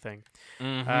kind of thing.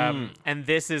 Mhm. And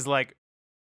this is like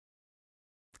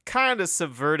kind of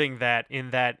subverting that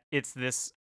in that it's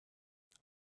this,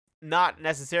 not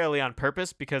necessarily on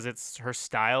purpose because it's her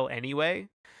style anyway.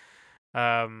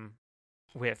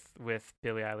 With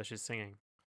Billie Eilish's singing.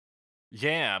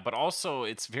 Yeah, but also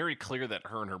it's very clear that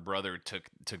her and her brother took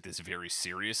this very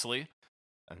seriously,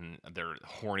 and they're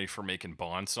horny for making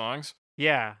Bond songs.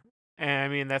 Yeah. And I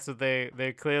mean that's what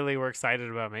they clearly were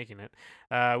excited about making it.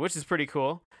 Which is pretty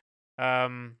cool.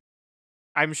 I'm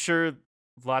sure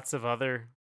lots of other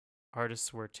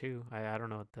artists were too. I don't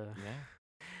know what the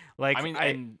Yeah. like. I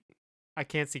mean, I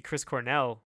can't see Chris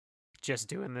Cornell just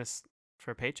doing this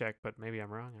for a paycheck, but maybe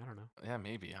I'm wrong. I don't know. yeah,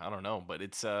 maybe. I don't know, but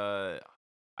it's I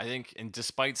think, and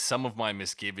despite some of my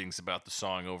misgivings about the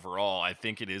song overall, I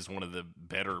think it is one of the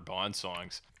better Bond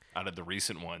songs out of the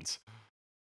recent ones.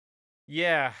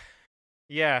 Yeah.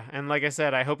 Yeah, and like I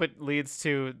said, I hope it leads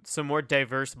to some more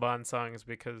diverse Bond songs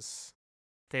because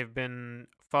they've been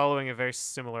following a very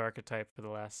similar archetype for the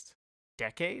last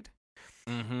decade.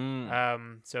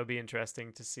 So it'll be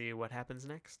interesting to see what happens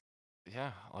next.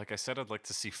 Yeah, like I said, I'd like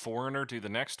to see Foreigner do the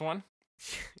next one.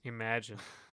 Imagine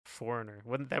Foreigner.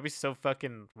 Wouldn't that be so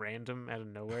fucking random out of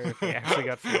nowhere if they actually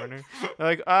got Foreigner?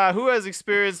 They're like, who has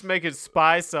experience making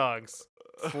spy songs?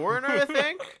 Foreigner, I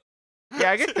think?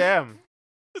 Yeah, get them.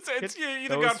 It's you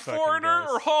either those got fucking Foreigner guys.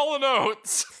 or Hall &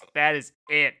 Oates. That is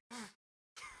it.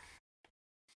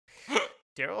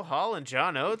 Daryl Hall and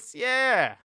John Oates?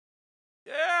 Yeah.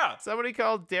 Yeah. Somebody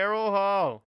called Daryl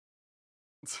Hall.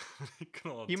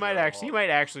 He might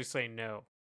actually say no.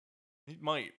 He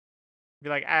might. Be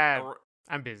like, Or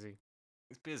I'm busy.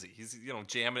 he's busy. He's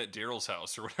jamming at Daryl's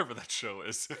house or whatever that show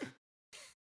is.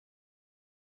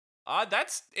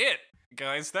 That's it,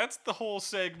 guys. That's the whole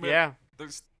segment. Yeah.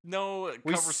 There's no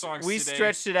We cover songs we today.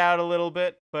 stretched it out a little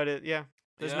bit, but there's Yeah,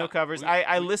 no covers. we-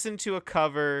 I we- listened to a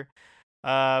cover.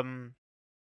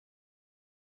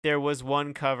 There was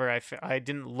one cover I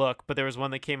didn't look, but there was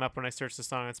one that came up when I searched the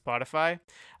song on Spotify.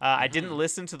 I didn't Mhm.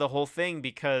 listen to the whole thing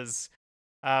because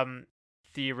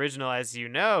the original, as you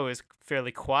know, is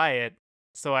fairly quiet.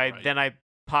 So Right. then I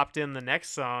popped in the next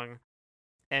song,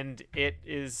 and it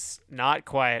is not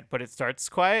quiet, but it starts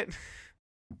quiet.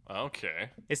 Okay.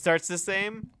 It starts the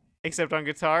same, except on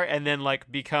guitar, and then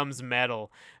becomes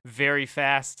metal very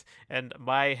fast. And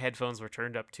my headphones were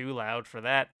turned up too loud for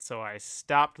that, so I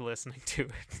stopped listening to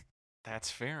it. That's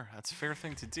fair. That's a fair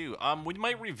thing to do. We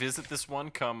might revisit this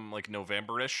one come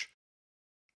November-ish.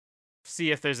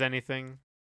 See if there's anything.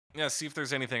 Yeah, see if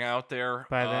there's anything out there.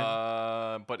 By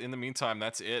then. But in the meantime,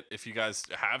 that's it. If you guys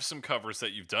have some covers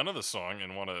that you've done of the song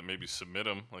and want to maybe submit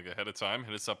them ahead of time,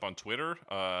 hit us up on Twitter.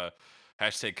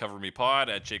 Hashtag CoverMePod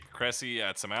at Jake Cressy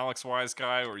at some Alex Wise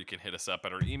Guy, or you can hit us up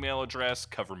at our email address,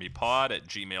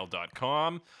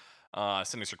 covermepod@gmail.com.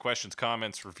 Send us your questions,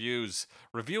 comments, reviews.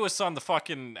 Review us on the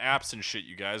fucking apps and shit,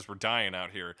 you guys. We're dying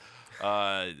out here.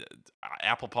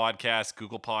 Apple Podcasts,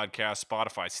 Google Podcasts,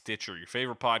 Spotify, Stitcher, your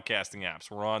favorite podcasting apps.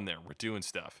 We're on there. We're doing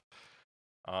stuff.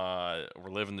 We're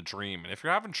living the dream. And if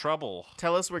you're having trouble,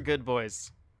 Tell us we're good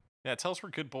boys. yeah, tell us we're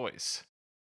good boys.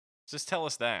 Just tell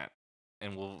us that,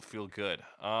 and we'll feel good.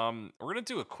 We're gonna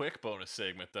do a quick bonus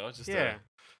segment though, just Yeah.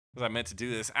 because I meant to do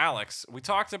this. Alex, we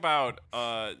talked about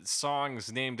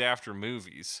songs named after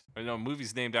movies, or no,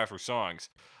 movies named after songs.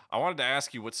 I wanted to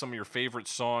ask you what some of your favorite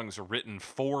songs written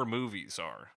for movies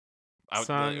are.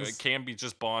 Songs- It can be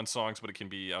just Bond songs, but it can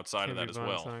be outside of Can that be as Bond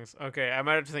well. songs. Okay, I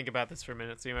might have to think about this for a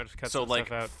minute, so you might have to cut So, some like,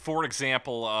 stuff out. for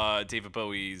example, David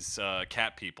Bowie's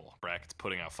Cat People, brackets,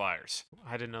 Putting Out Fires.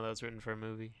 I didn't know that was written for a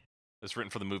movie. It's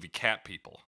written for the movie Cat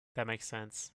People. That makes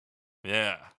sense.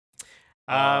 Yeah.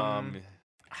 I'm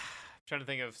trying to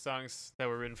think of songs that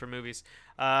were written for movies.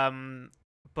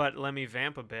 But let me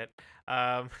vamp a bit.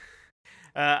 On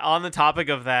the topic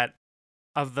of that,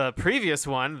 of the previous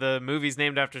one, the movies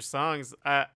named after songs,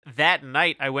 that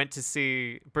night I went to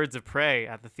see Birds of Prey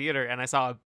at the theater, and I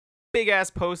saw a big ass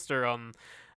poster on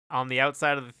the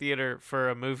outside of the theater for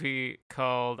a movie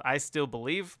called I Still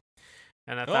Believe.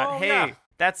 And I thought, Oh, hey, yeah.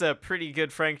 that's a pretty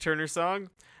good Frank Turner song.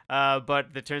 But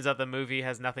it turns out the movie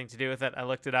has nothing to do with it. I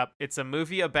looked it up. It's a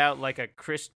movie about like a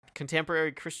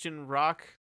contemporary Christian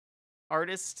rock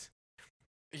artist.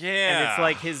 Yeah. And it's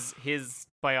like his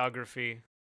biography.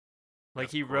 Like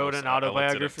That's he wrote gross. an I looked it up,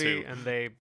 autobiography too. and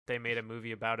they made a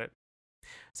movie about it.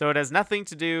 So it has nothing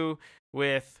to do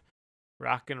with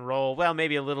rock and roll. Well,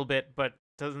 maybe a little bit, but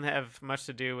doesn't have much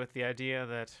to do with the idea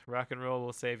that rock and roll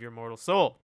will save your mortal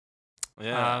soul.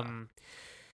 Yeah.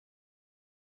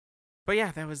 But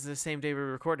yeah, that was the same day we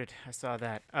recorded. I saw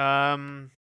that.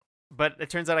 But it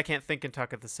turns out I can't think and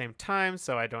talk at the same time,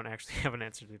 so I don't actually have an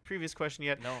answer to the previous question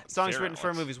yet. No, Songs fair, written for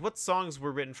Alex. movies. What songs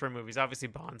were written for movies? Obviously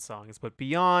Bond songs, but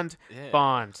beyond Yeah.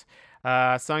 Bond,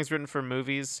 songs written for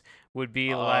movies would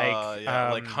be like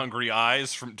like Hungry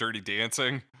Eyes from Dirty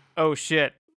Dancing. oh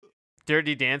shit,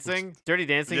 Dirty Dancing. Dirty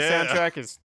Dancing Yeah. soundtrack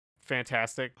is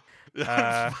fantastic.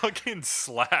 That fucking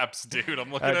slaps, dude.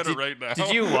 I'm looking at it right now.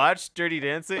 Did you watch Dirty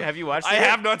Dancing? Have you watched I it?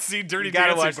 have not seen Dirty You gotta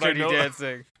Dancing, watch but Dirty I know.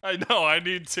 Dancing. I know. I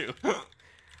need to.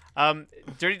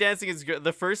 Dirty Dancing is good.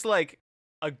 The first like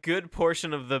a good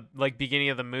portion of the like beginning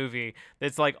of the movie.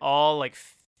 It's like all like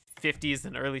 50s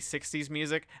and early 60s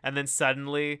music, and then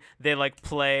suddenly they like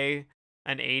play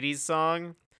an 80s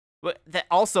song. But that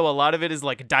also, a lot of it is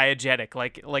like diegetic,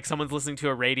 like someone's listening to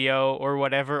a radio or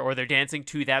whatever, or they're dancing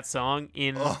to that song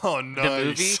in Oh, the movie,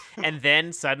 nice. and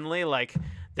then suddenly like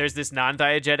there's this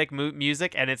non-diegetic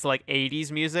music, and it's like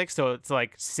 80s music, so it's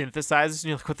like synthesized, and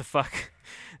you're like, what the fuck?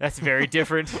 That's very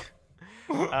different.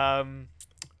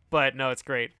 But no, it's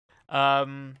great.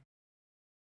 And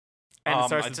it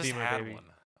starts I with just Be My had Baby. one.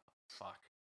 Fuck.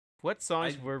 What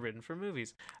songs I- were written for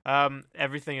movies?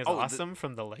 Everything is Oh, Awesome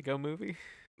from the Lego Movie.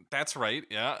 That's right.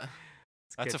 Yeah.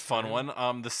 It's That's good a fun time.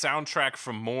 one. The soundtrack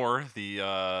from More,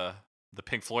 the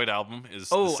Pink Floyd album, is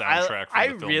Oh, the soundtrack I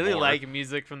from the film really More. like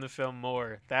music from the film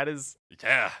More. That is,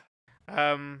 Yeah.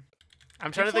 I'm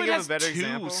trying to Pink think Floyd of has a better two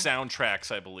example.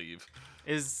 soundtracks, I believe.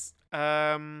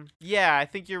 Yeah, I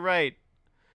think you're right.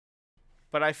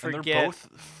 But I And forget. they're both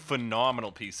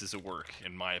phenomenal pieces of work,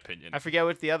 in my opinion. I forget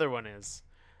what the other one is.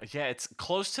 Yeah, it's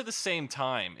close to the same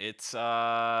time. It's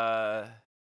I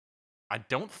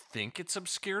don't think it's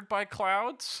Obscured by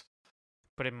Clouds.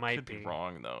 But it might Could be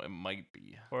wrong though. It might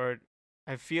be. Or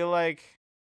I feel like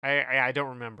I don't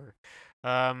remember.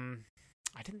 I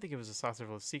didn't think it was a Saucer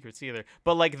Full of Secrets either.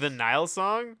 But like the Nile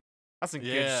song, that's some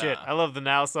good shit. Yeah. I love the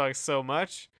Nile song so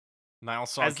much. Nile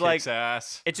song As, kicks like,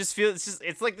 ass. It just feels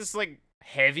it's like this like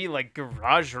heavy like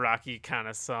garage rocky kind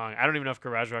of song. I don't even know if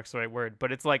garage rock's the right word,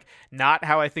 but it's like not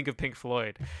how I think of Pink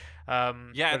Floyd. Yeah,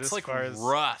 but it's as like far as-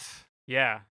 rough.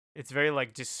 Yeah, it's very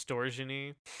like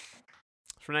distortion-y.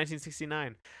 It's from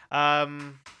 1969.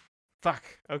 Fuck.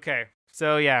 Okay.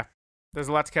 So yeah, there's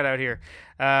a lot to cut out here.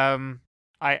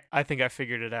 I think I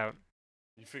figured it out.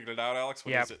 You figured it out, Alex?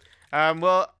 What Yeah. is it?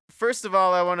 Well, first of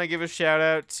all, I want to give a shout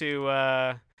out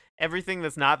to everything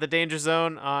that's not the Danger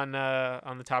Zone on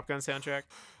the Top Gun soundtrack.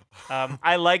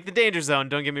 I like the Danger Zone.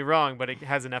 Don't get me wrong, but it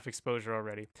has enough exposure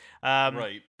already.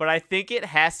 Right. But I think it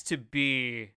has to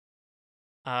be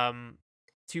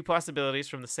two possibilities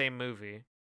from the same movie.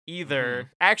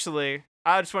 Either, actually,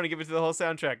 I just want to give it to the whole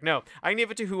soundtrack. No, I can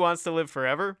give it to Who Wants to Live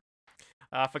Forever,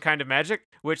 off A Kind of Magic,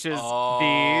 which is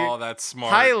Oh, the that's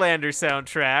smart. Highlander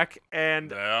soundtrack.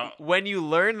 And Yeah. when you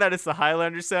learn that it's the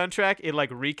Highlander soundtrack, it like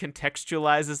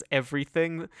recontextualizes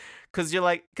everything. Cause you're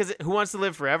like, Who Wants to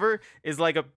Live Forever is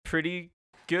like a pretty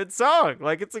good song.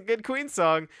 Like it's a good Queen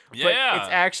song. But Yeah. it's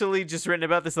actually just written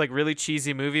about this like really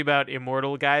cheesy movie about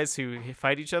immortal guys who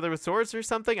fight each other with swords or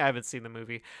something. I haven't seen the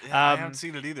movie. Yeah, I haven't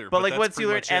seen it either. But like that's once you pretty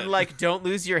learn much and it. like don't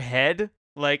lose your head.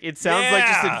 Like it sounds like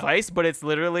just Yeah. advice, but it's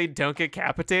literally don't get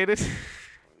decapitated.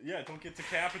 Yeah, don't get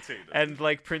decapitated. And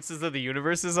like Princes of the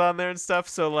Universe is on there and stuff.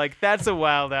 So like that's a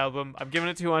wild album. I'm giving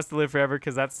it to Who Wants to Live Forever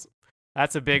because that's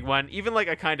a big one. Even like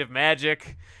A Kind of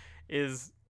Magic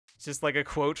is just like a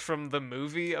quote from the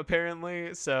movie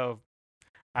apparently. So,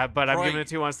 but I'm giving Right. it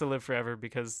to Who Wants to Live Forever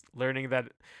because learning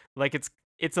that like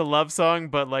it's a love song,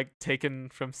 but like taken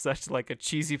from such like a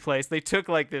cheesy place. They took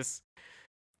like this.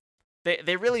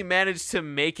 They really managed to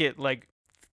make it like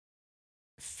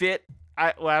fit.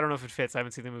 I don't know if it fits. I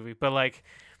haven't seen the movie, but like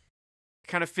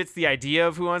kind of fits the idea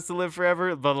of Who Wants to Live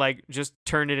Forever, but like just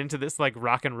turn it into this like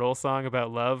rock and roll song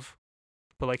about love,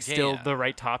 but like still Yeah. the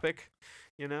right topic,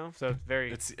 you know? So it's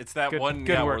very It's that Good- one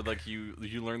good where work. like you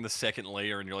learn the second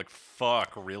layer and you're like,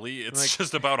 fuck, really? It's Like-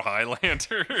 just about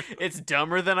Highlander. it's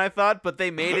dumber than I thought, but they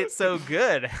made it so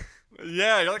good.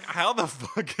 Yeah, you're like, how the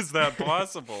fuck is that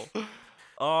possible? good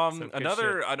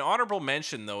An honorable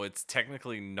mention though, it's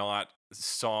technically not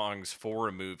songs for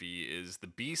a movie, is the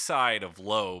B-side of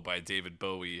Low by David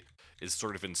Bowie is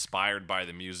sort of inspired by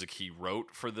the music he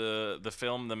wrote for the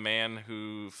film The Man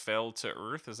Who Fell to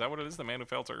Earth. Is that what it is? The Man Who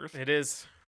Fell to Earth? It is.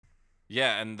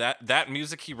 Yeah, and that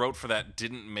music he wrote for that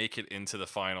didn't make it into the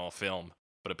final film,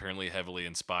 but apparently heavily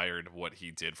inspired what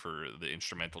he did for the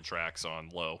instrumental tracks on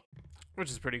Low. Which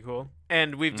is pretty cool.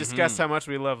 And we've discussed how much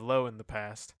we love Low in the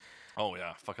past. Oh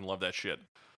yeah, fucking love that shit.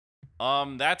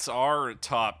 That's our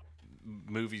top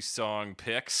movie song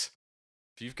picks.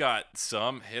 If you've got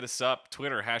some, hit us up.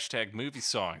 Twitter,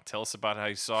 #moviesong. Tell us about how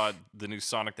you saw the new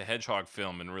Sonic the Hedgehog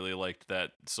film and really liked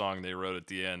that song they wrote at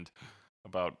the end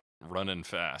about running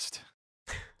fast.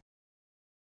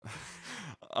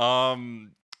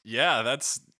 Yeah,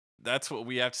 that's what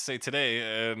we have to say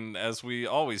today. And as we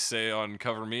always say on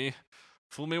Cover Me,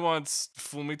 fool me once,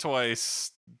 fool me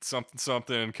twice, something,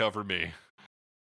 something, cover me.